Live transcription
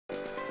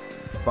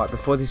Right,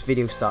 before this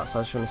video starts,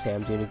 I just want to say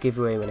I'm doing a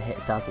giveaway when I hit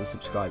 1,000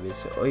 subscribers.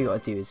 So all you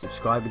got to do is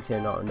subscribe and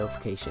turn on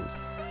notifications,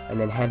 and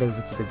then head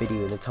over to the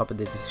video in the top of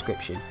the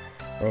description,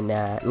 and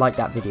like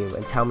that video,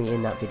 and tell me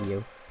in that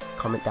video,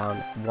 comment down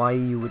what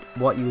you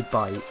would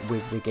buy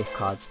with the gift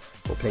cards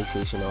for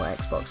PlayStation or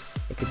Xbox.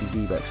 It could be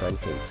V-Bucks or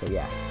anything. So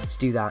yeah, just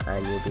do that,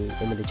 and you'll be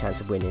in with a chance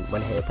of winning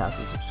when I hit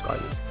 1,000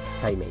 subscribers.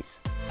 Tell your mates.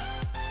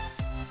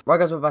 Right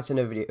guys, we're back to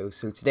another video.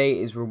 So today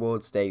is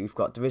rewards day. We've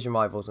got Division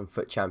Rivals and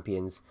FUT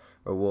Champions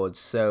rewards.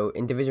 So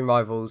in Division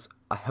Rivals,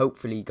 I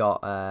hopefully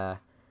got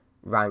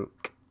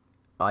rank,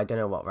 I don't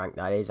know what rank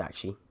that is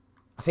actually.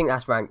 I think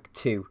that's rank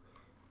 2.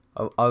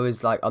 I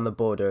was like on the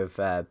border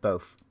of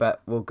both,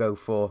 but we'll go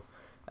for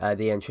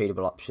the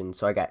untradeable option.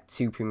 So I get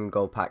 2 premium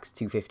gold packs,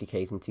 2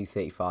 50Ks and 2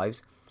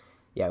 35s.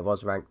 Yeah, it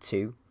was rank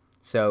 2.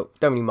 So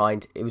don't really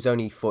mind. It was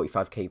only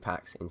 45k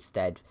packs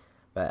instead.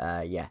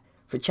 But yeah.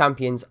 For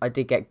Champions, I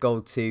did get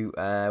gold 2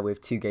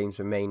 with 2 games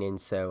remaining,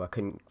 so I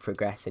couldn't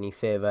progress any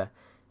further.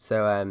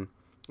 So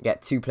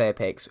get 2 player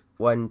picks,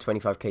 1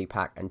 25k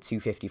pack and 2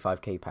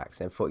 55k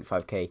packs, and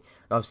 45k, and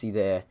obviously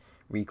the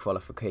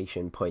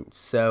requalification points.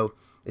 So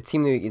the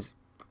team of the week is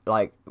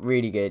like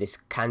really good. It's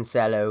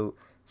Cancelo,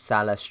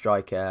 Salah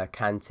striker,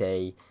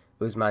 Kante,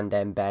 Ousmane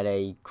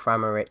Dembele,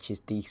 Kramaric is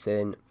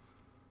decent.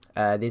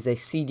 There's a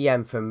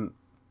CDM from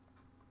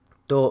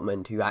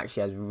Dortmund who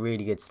actually has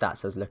really good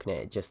stats. I was looking at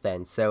it just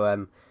then.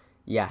 So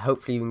yeah,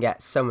 hopefully we can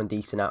get someone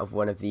decent out of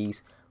one of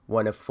these,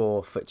 one of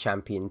 4 FUT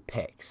champion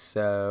picks.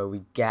 So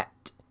we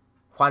get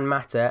Juan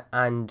Mata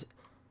and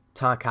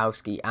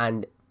Tarkowski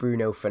and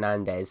Bruno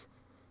Fernandes.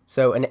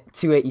 So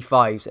 2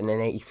 85s and an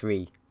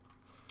 83.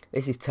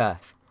 This is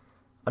tough.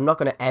 I'm not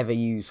going to ever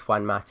use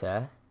Juan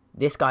Mata.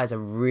 This guy's a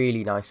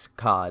really nice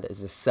card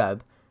as a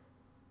sub.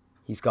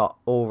 He's got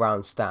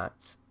all-round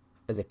stats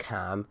as a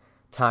cam.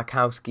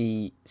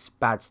 Tarkowski,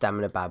 bad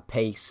stamina, bad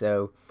pace.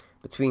 So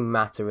between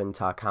Mata and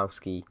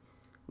Tarkowski,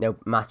 no,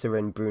 Mata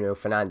and Bruno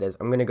Fernandes,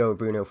 I'm going to go with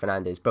Bruno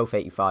Fernandes, both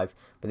 85.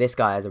 But this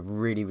guy has a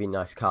really, really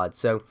nice card.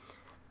 So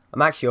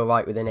I'm actually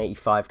alright with an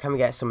 85. Can we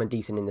get someone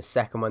decent in the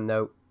second one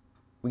though?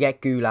 We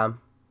get Gulam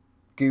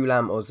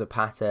or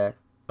Zapata,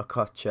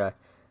 Okocha,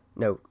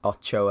 no,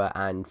 Ochoa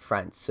and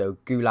France. So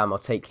Gulam, I'll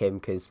take him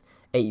because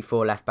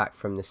 84 left back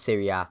from the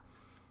Serie A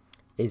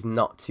is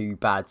not too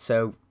bad.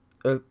 So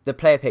the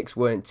player picks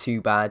weren't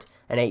too bad.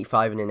 An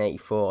 85 and an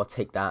 84, I'll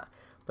take that.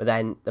 But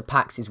then the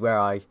packs is where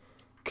I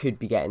could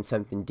be getting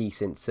something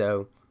decent.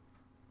 So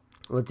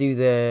we'll do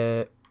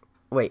the...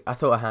 Wait, I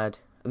thought I had...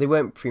 They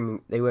weren't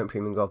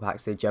premium gold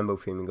packs, they're jumbo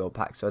premium gold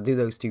packs. So I'll do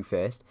those 2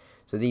 first.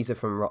 So these are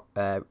from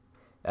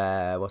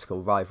what's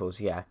called Rivals,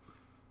 yeah.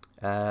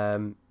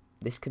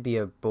 This could be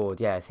a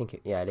board, yeah, I think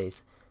it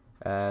is.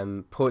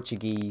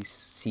 Portuguese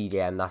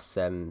CDM, that's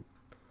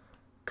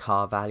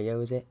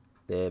Carvalho, is it?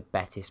 The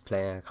Betis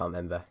player, I can't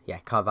remember. Yeah,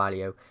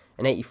 Carvalho.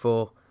 An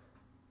 84.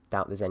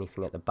 Doubt there's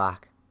anything at the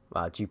back.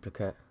 Well,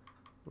 duplicate.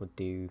 We'll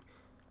do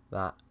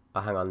that. Oh,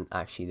 hang on,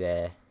 actually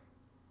there.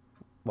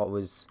 What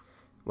was...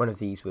 One of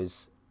these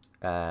was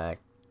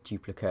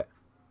duplicate.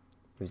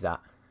 Who's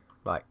that?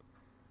 Right.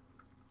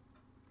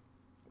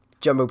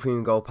 Jumbo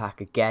Premium Gold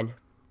Pack again.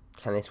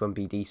 Can this one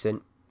be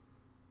decent?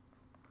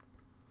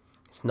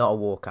 It's not a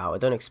walkout. I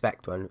don't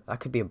expect one.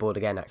 That could be a board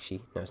again,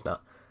 actually. No, it's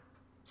not.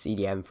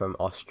 CDM from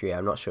Austria.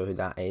 I'm not sure who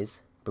that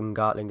is.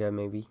 Baumgartlinger,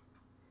 maybe.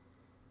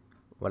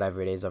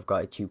 Whatever it is, I've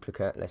got a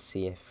duplicate. Let's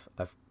see if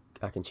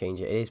I can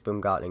change it. It is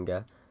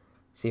Baumgartlinger.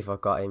 See if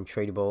I've got him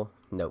tradable.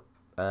 Nope.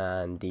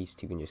 And these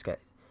 2 can just get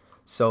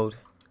sold.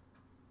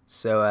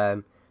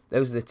 So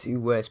those are the 2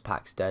 worst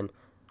packs done.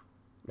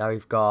 Now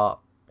we've got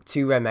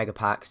 2 rare mega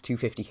packs, 2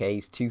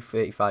 50Ks, 2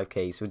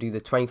 35Ks. So we'll do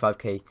the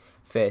 25k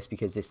first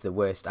because this is the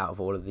worst out of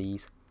all of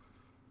these.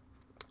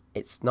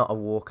 It's not a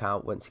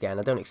walkout once again.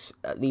 I don't.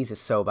 These are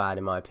so bad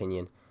in my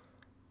opinion.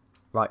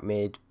 Right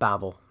mid,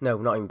 Babel. No,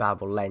 not in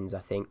Babel. Lens, I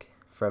think,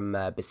 from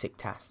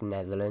Besiktas,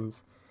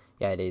 Netherlands.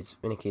 Yeah, it is.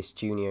 Vinicius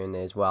Jr. in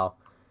there as well.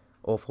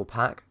 Awful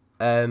pack.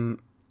 We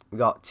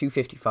got 2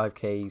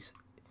 55Ks.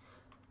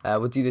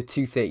 We'll do the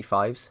 2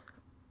 35s,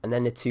 and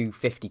then the 2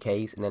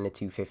 50Ks, and then the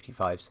 2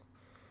 55s.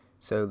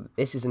 So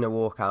this isn't a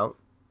walkout.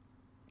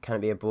 Can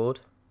it be a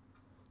board?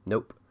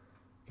 Nope.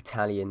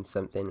 Italian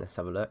something. Let's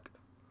have a look.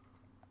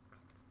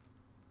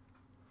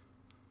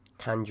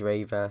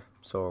 Candreva,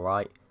 it's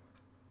alright.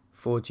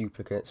 4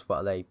 duplicates, what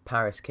are they?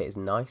 Paris kit is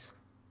nice.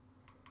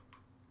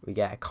 We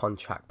get a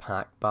contract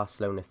pack,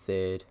 Barcelona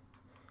 3rd.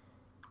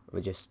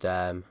 We'll just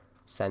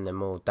send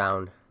them all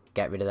down,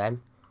 get rid of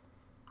them.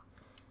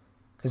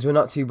 Because we're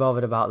not too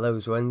bothered about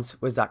those ones.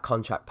 Where's that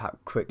contract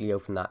pack? Quickly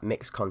open that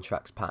mixed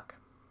contracts pack.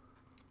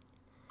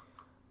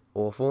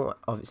 Awful,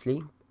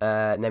 obviously.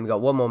 And then we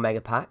got 1 more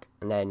mega pack,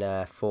 and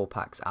then 4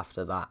 packs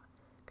after that.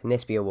 Can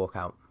this be a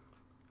walkout?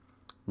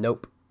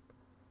 Nope.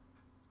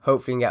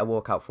 Hopefully we can get a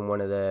walkout from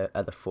one of the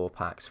other 4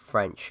 packs.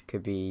 French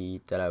could be,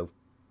 don't know,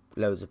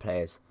 loads of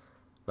players.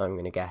 Not even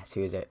going to guess.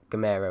 Who is it?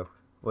 Gamero.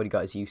 Already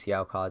got his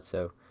UCL card,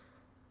 so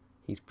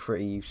he's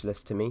pretty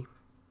useless to me.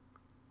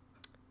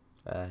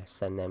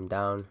 Send them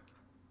down.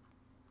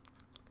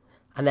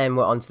 And then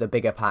we're on to the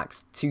bigger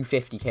packs.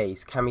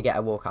 250Ks. Can we get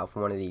a walkout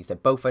from one of these? They're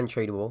both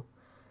untradeable,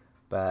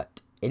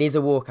 but it is a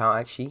walkout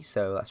actually,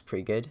 so that's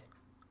pretty good.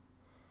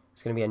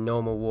 It's going to be a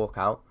normal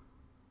walkout.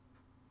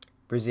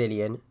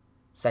 Brazilian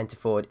centre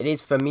forward. It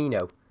is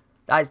Firmino.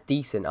 That is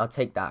decent. I'll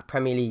take that.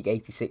 Premier League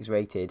 86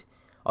 rated.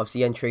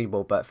 Obviously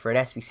untradeable, but for an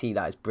SBC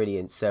that is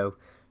brilliant. So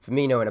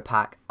Firmino in a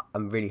pack,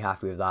 I'm really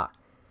happy with that.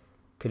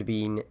 Could have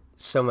been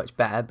so much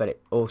better, but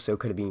it also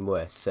could have been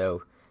worse.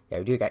 So yeah,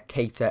 we do get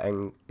Keita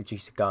and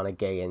Idrissa Gana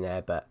Gay in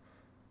there, but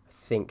I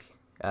think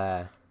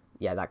yeah,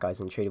 that guy's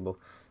untradeable.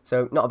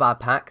 So not a bad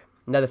pack.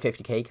 Another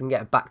 50k. Can we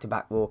get a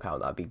back-to-back walkout?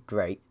 That'd be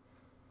great.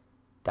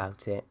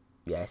 Doubt it.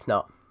 Yeah, it's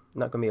not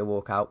gonna be a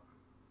walkout.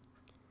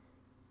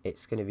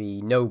 It's gonna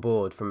be no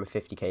board from a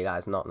 50k. That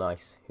is not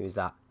nice. Who's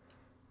that?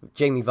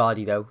 Jamie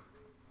Vardy though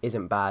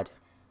isn't bad.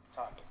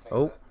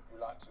 Oh,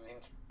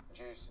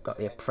 got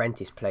the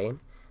apprentice playing.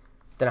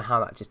 Don't know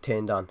how that just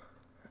turned on.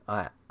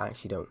 I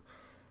actually don't.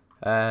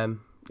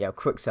 Yeah, I'll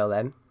quick sell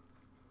them.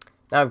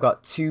 Now I've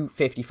got two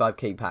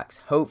 55k packs.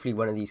 Hopefully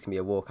one of these can be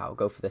a walkout. I'll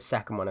go for the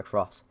second one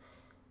across.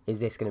 Is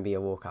this going to be a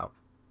walkout?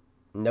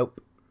 Nope.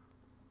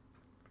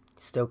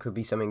 Still could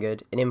be something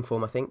good. An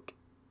inform, I think.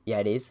 Yeah,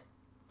 it is.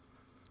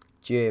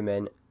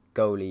 German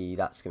goalie.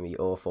 That's going to be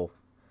awful.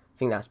 I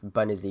think that's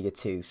Bundesliga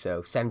 2.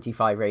 So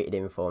 75 rated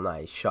inform.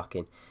 That is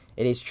shocking.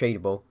 It is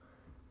tradable,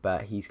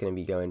 but he's going to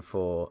be going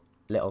for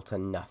little to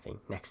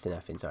nothing. Next to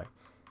nothing, sorry.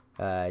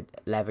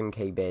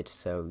 11k bid.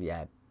 So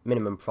yeah,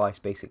 minimum price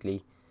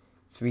basically.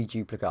 3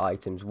 duplicate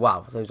items.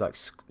 Wow, there's like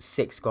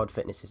 6 squad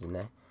fitnesses in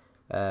there.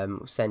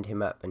 We'll send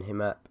him up, and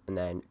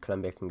then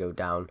Colombia can go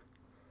down.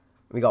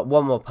 We got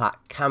one more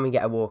pack. Can we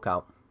get a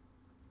walkout?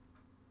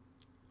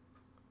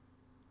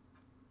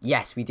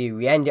 Yes, we do.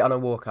 We end it on a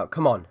walkout.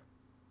 Come on.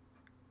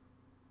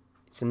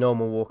 It's a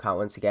normal walkout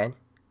once again.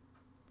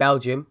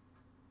 Belgium.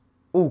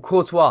 Oh,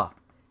 Courtois.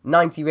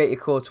 90 rated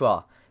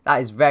Courtois. That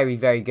is very,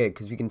 very good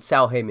because we can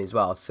sell him as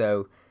well.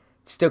 So,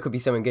 still could be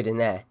something good in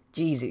there.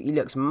 Jeez, he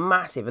looks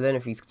massive. I don't know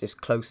if he's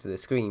just close to the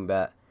screen,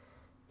 but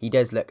he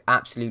does look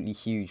absolutely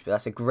huge. But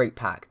that's a great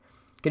pack.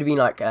 Could have been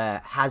like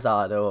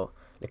Hazard or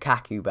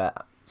Lukaku,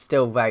 but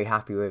still very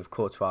happy with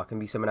Courtois. Can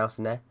be someone else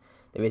in there?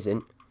 There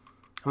isn't.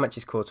 How much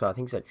is Courtois? I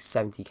think it's like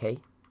 70k,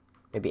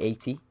 maybe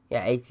 80.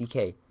 Yeah,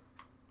 80k.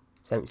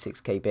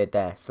 76k bid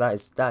there. So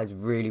that is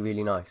really,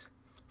 really nice.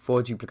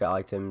 4 duplicate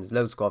items,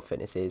 low squad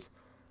fitnesses.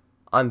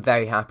 I'm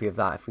very happy with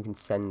that. If we can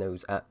send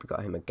those up, we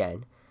got him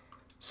again.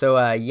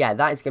 So yeah,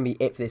 that is going to be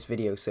it for this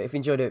video. So if you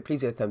enjoyed it,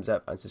 please give it a thumbs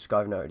up and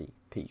subscribe if not already.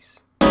 Peace.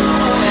 Through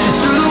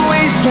the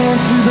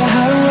wastelands, through the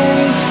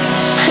highways,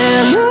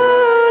 and